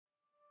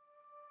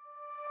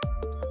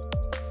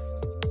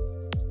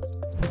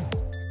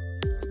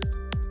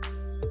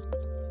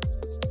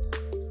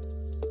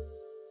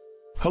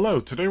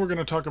Hello, today we're going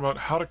to talk about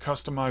how to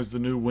customize the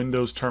new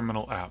Windows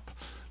Terminal app.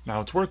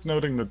 Now it's worth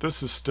noting that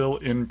this is still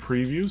in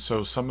preview,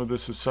 so some of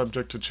this is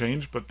subject to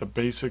change, but the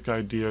basic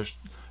idea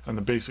and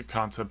the basic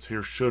concepts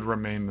here should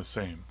remain the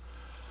same.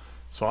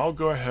 So I'll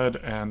go ahead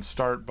and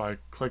start by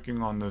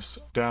clicking on this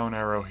down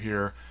arrow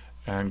here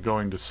and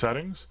going to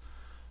Settings,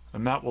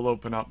 and that will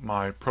open up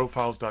my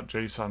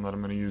profiles.json that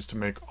I'm going to use to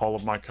make all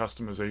of my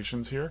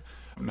customizations here.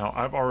 Now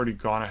I've already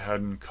gone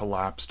ahead and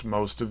collapsed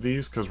most of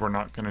these because we're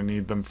not going to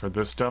need them for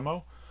this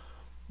demo.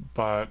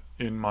 But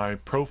in my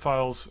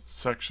profiles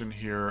section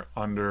here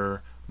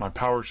under my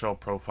PowerShell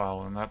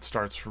profile, and that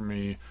starts for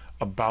me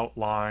about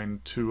line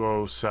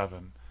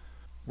 207,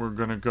 we're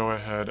going to go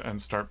ahead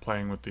and start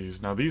playing with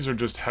these. Now these are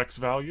just hex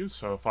values,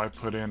 so if I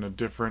put in a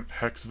different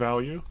hex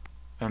value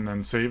and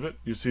then save it,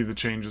 you see the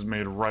changes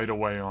made right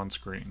away on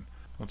screen.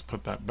 Let's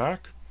put that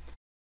back.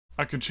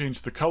 I could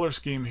change the color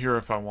scheme here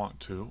if I want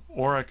to,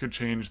 or I could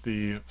change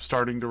the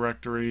starting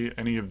directory,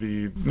 any of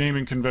the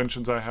naming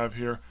conventions I have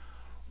here,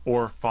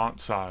 or font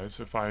size.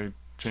 If I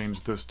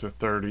change this to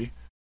 30,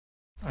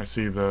 I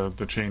see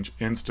the change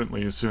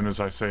instantly as soon as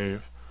I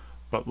save.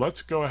 But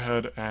let's go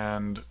ahead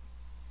and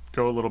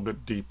go a little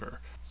bit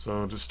deeper.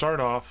 So to start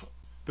off,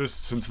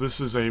 since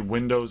this is a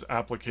Windows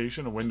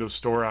application, a Windows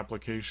Store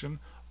application,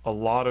 a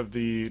lot of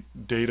the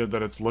data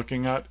that it's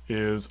looking at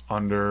is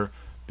under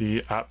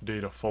the app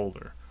data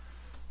folder.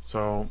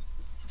 So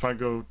if I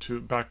go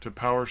back to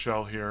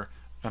PowerShell here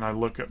and I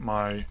look at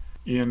my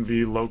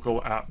env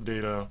local app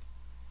data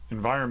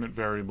environment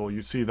variable,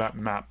 you see that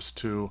maps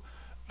to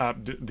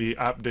the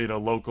app data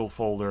local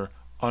folder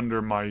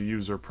under my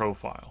user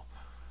profile.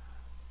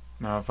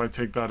 Now if I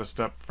take that a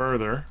step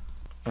further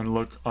and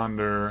look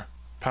under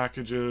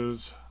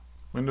packages,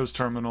 Windows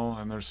Terminal,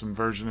 and there's some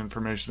version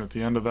information at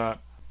the end of that,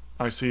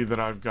 I see that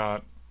I've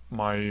got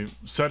my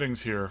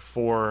settings here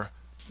for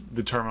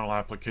the terminal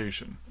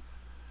application.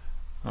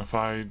 Now if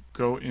I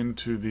go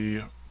into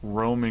the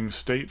roaming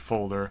state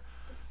folder,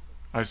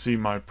 I see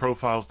my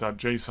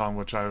profiles.json,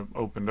 which I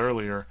opened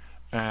earlier,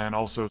 and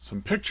also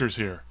some pictures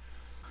here.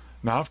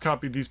 Now I've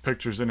copied these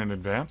pictures in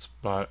advance,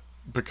 but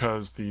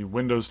because the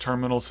Windows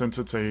Terminal, since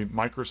it's a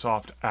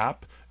Microsoft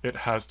app, it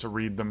has to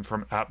read them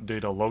from app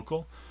data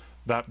local.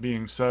 That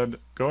being said,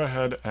 go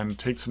ahead and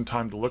take some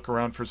time to look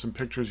around for some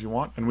pictures you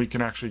want, and we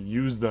can actually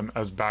use them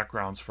as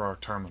backgrounds for our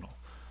terminal.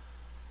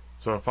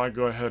 So if I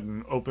go ahead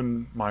and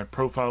open my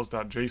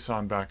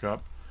profiles.json back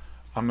up,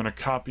 I'm going to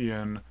copy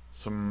in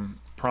some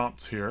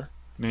prompts here,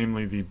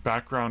 namely the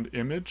background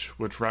image,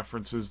 which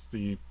references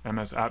the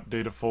MS App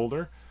Data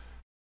folder,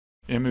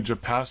 image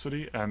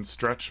opacity and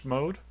stretch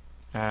mode,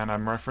 and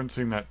I'm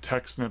referencing that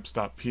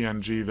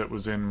textsnips.png that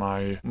was in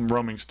my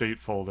roaming state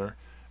folder.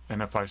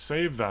 And if I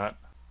save that,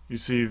 you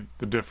see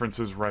the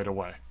differences right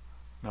away.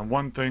 Now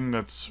one thing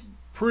that's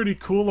pretty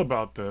cool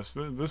about this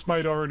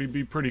might already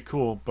be pretty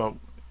cool, but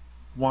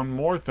one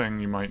more thing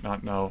you might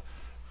not know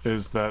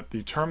is that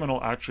the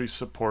terminal actually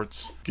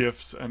supports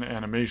GIFs and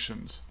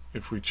animations.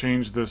 If we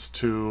change this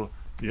to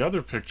the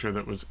other picture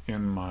that was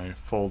in my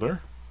folder,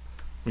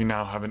 we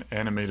now have an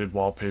animated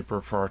wallpaper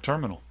for our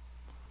terminal.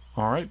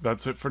 Alright,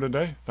 that's it for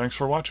today. Thanks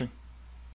for watching.